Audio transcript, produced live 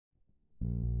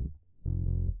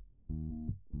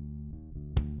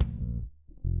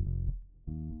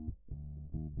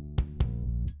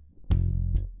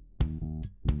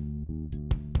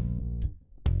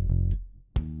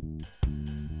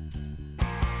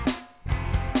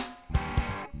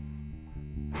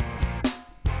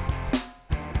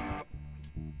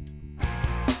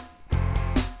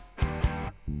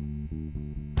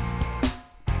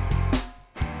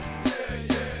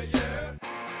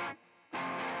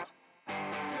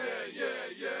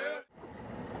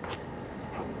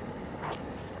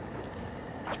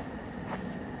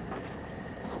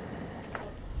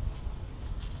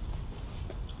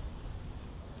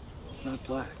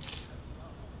black.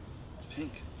 It's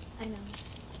pink. I know.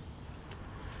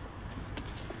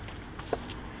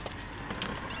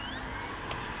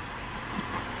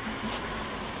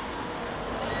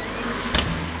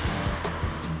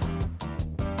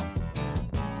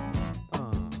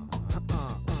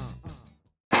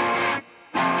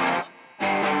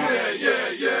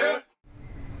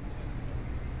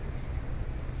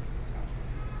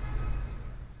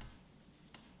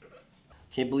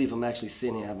 Can't believe I'm actually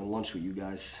sitting here having lunch with you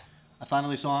guys. I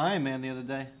finally saw Iron Man the other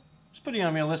day. It's pretty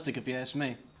unrealistic if you ask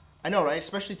me. I know, right?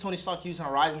 Especially Tony Stark using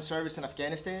Horizon service in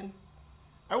Afghanistan.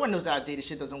 Everyone knows that outdated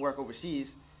shit doesn't work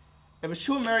overseas. If a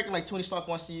true American like Tony Stark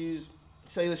wants to use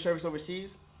cellular service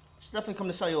overseas, should definitely come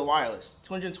to Cellular Wireless.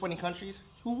 220 countries,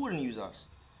 who wouldn't use us?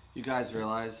 You guys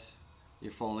realize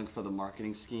you're falling for the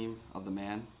marketing scheme of the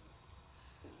man?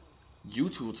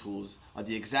 U-Tool tools are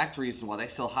the exact reason why they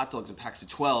sell hot dogs in packs of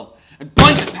 12 and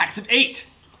buns in packs of 8!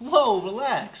 Whoa,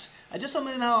 relax. I just don't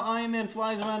know how Iron Man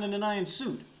flies around in an iron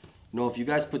suit. You know, if you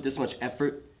guys put this much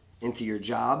effort into your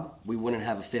job, we wouldn't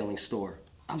have a failing store.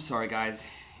 I'm sorry, guys.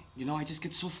 You know, I just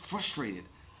get so frustrated.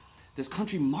 This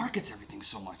country markets everything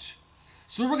so much.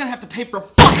 So we're gonna have to pay for a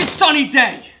fucking sunny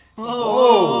day!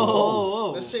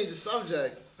 Whoa. Let's change the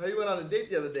subject. How you went on a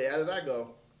date the other day? How did that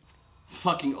go?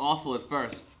 Fucking awful at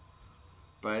first.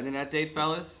 But ending that date,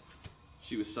 fellas,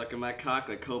 she was sucking my cock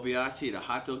like Kobayashi at a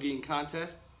hot dog eating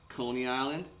contest, Coney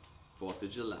Island, 4th of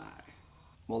July.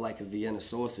 More like a Vienna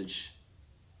sausage.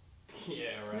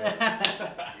 Yeah, right.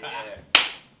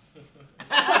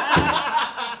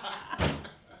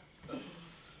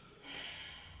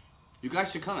 You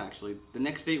guys should come, actually. The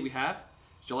next date we have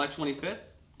is July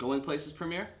 25th, Go In Places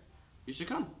premiere. You should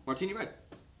come. Martini Red.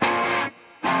 Yeah,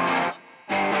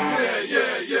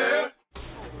 yeah, yeah.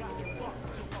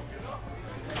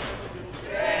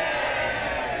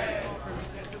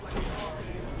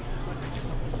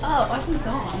 Oh, awesome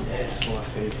song. Yeah, it's one of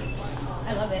my favorites.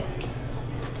 I love it.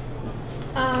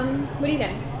 What are you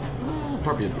getting?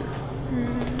 Probably a beer.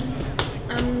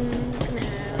 I'm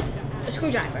gonna... a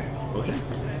screwdriver. Okay.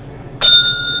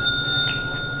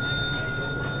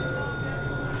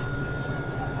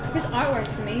 This artwork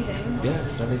is amazing. Yeah,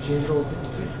 so they changed all the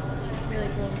time, too. Really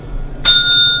cool.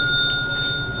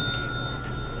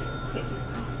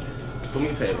 Do me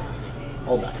a favor.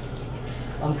 Hold that.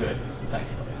 I'm good. Thanks.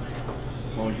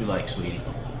 What would you like, sweetie?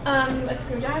 A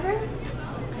screwdriver?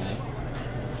 Okay.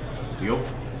 Deal?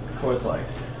 Coors Light.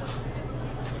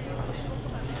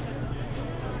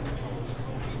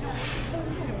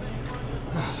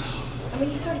 I mean,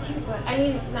 he's sort of cute, but I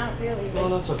mean, not really. But... Well,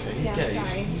 that's okay. He's yeah, gay.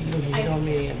 Sorry. You know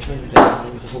me, I turned it down.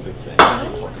 It was a whole big thing.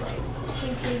 We'll talk about it.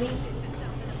 Thanks, baby.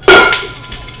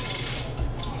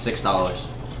 $6.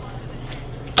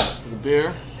 The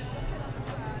beer.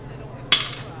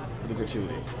 The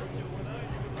gratuity.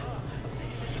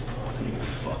 You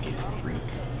fucking freak.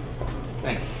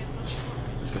 Thanks.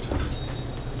 Let's go to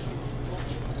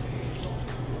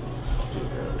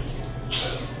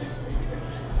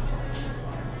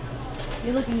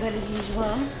You're looking good as usual.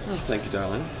 Oh, thank you,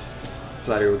 darling.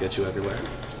 Flattery will get you everywhere.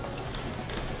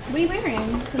 What are you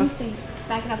wearing? Let me see.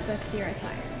 Back it up so it's your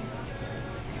attire.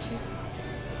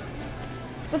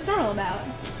 What's that all about? I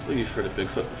believe you've heard of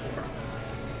Bigfoot before.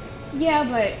 Yeah,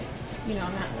 but, you know,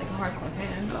 I'm not like a hardcore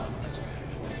fan. No, that's okay.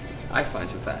 I find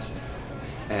him fascinating.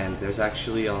 And there's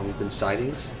actually been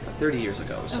sightings 30 years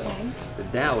ago or so. Okay.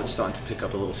 But now it's starting to pick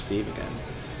up a little steam again.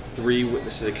 3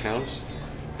 witness accounts.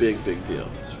 Big, big deal.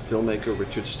 It's filmmaker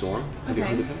Richard Storm. Have you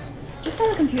heard of him? Just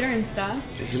on the computer and stuff.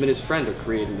 Him and his friend are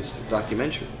creating this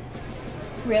documentary.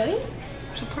 Really?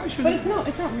 I'm surprised you But didn't.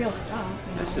 it's not real stuff.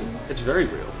 You know? Listen, it's very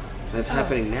real. And it's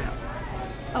happening now.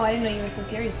 Oh, I didn't know you were so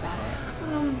serious about it.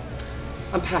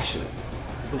 I'm passionate. I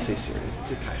wouldn't say serious, I'd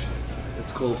say passionate.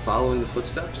 It's called Following the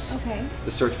Footsteps. Okay.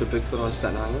 The Search for Bigfoot on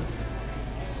Staten Island.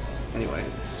 Anyway,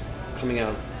 it's coming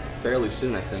out fairly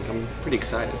soon, I think. I'm pretty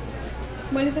excited.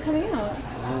 When is it coming out?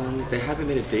 They haven't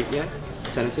made a date yet.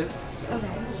 It's tentative.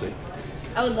 Okay. We'll see.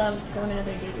 I would love to go on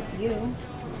another date with you.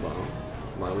 Well,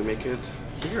 why don't we make it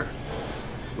here?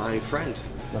 My friend.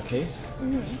 Case? I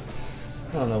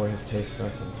don't know where his tastes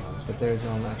are sometimes, but there's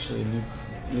actually a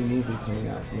new movie coming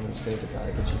out from his favorite guy,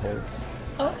 Richie Hayes.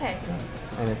 Okay.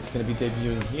 And it's going to be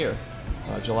debuting here,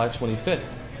 July 25th,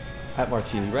 at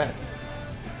Martini Red.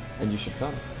 And you should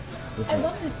come. I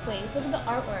love this place. Look at the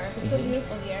artwork. It's so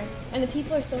beautiful here. And the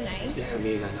people are so nice. Yeah, I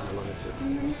mean, I know, I love it too.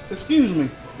 Excuse me.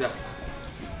 Yes.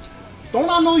 Don't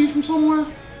I know you from somewhere?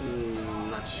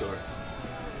 Not sure.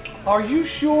 Are you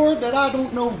sure that I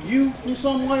don't know you from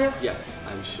somewhere? Yes,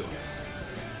 I'm sure.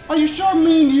 Are you sure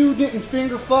me and you didn't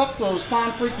finger fuck those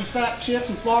fine freaky fat chicks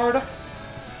in Florida?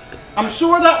 I'm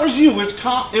sure that was you. It was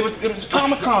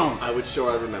Comic-Con. I would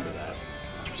sure I remember that.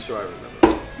 I'm sure I remember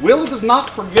that. Willie does not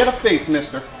forget a face,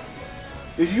 mister.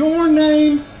 Is your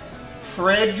name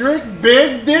Frederick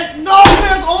Big Dick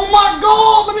Douglas? Oh my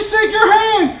God! Let me shake your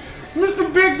hand!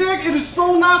 Mr. Big Dick, it is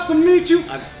so nice to meet you.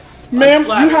 Ma'am,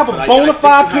 you have a bona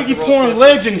fide piggy porn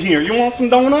legend here. You want some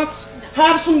donuts? No.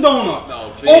 Have some donuts.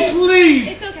 No, please. Oh, please.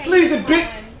 It's okay. Please, a bit.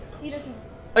 He doesn't.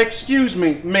 Excuse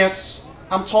me, miss.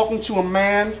 I'm talking to a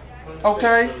man,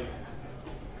 okay?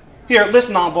 Here,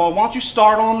 listen, oddball. Why don't you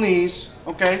start on these,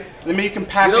 okay? Then maybe you can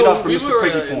pack it up for Mr.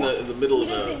 Piggy Porn. In the middle of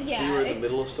Yeah, we were in the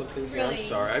middle of something here. really- I'm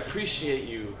sorry. I appreciate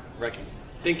you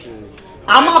thinking.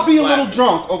 I might be a little Flattered.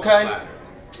 drunk, okay? Flattered.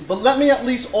 But let me at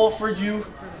least offer you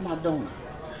my donut.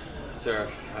 Sir,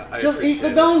 I Just eat the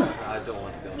appreciate it. donut. I don't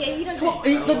want the donut. Yeah, he doesn't. Come on,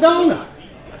 eat the donut.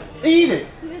 Eat it.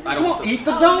 I Come don't on, want eat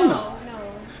the Oh, donut. No.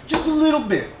 Just a little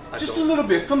bit. I Just a don't. little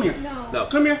bit. Come here. No.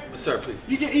 Come here. Sir, please.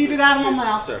 You can eat it out of my Please,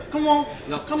 mouth. sir. Come on.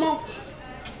 No. Come on.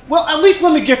 Well, at least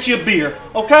let me get you a beer,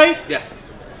 okay? Yes.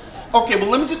 Okay, well,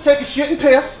 let me just take a shit and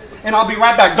piss, and I'll be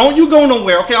right back. Don't you go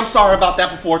nowhere, okay? I'm sorry about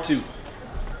that before, too.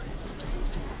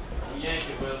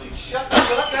 Yankee Willie. Shut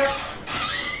up there.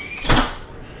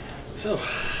 So,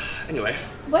 anyway.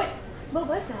 What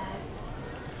was that?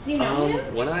 Do you know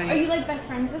him? When I Are you like best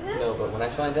friends with him? No, but when I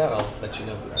find out, I'll let you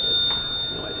know who that is.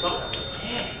 No idea who that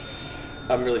is.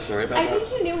 I'm really sorry about I that.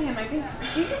 think you knew him.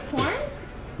 Do you do porn?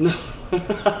 No.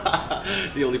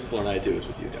 The only porn I do is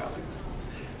with you, darling.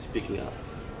 Speaking of,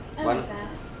 I why like don't- that.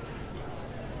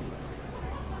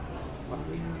 why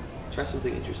don't we try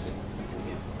something interesting? Something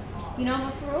new? You know I'm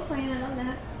up for role playing. I love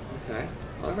that. Okay.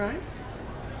 All right.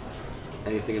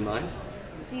 Anything in mind?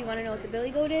 Do you want to know what the billy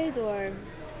goat is, or?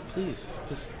 Please,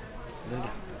 just lay it out.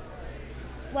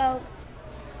 Well,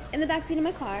 in the backseat of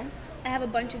my car, I have a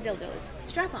bunch of dildos,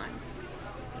 strap-ons.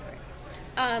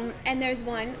 And there's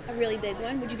one, a really big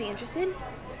one. Would you be interested?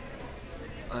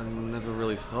 I've never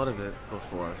really thought of it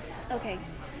before. Okay.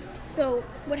 So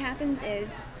what happens is,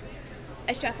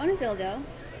 I strap on a dildo,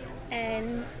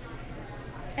 and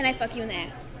I fuck you in the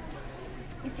ass.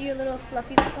 You see your little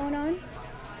fluffy that going on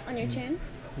your chin?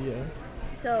 Yeah.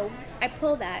 So I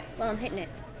pull that while I'm hitting it.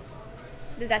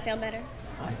 Does that sound better?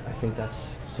 I think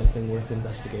that's something worth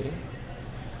investigating.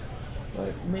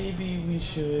 But maybe we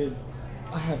should...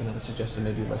 I have another suggestion,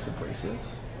 maybe less abrasive.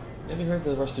 Have you heard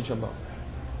the rusty trombone?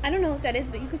 I don't know what that is,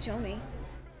 but you could show me.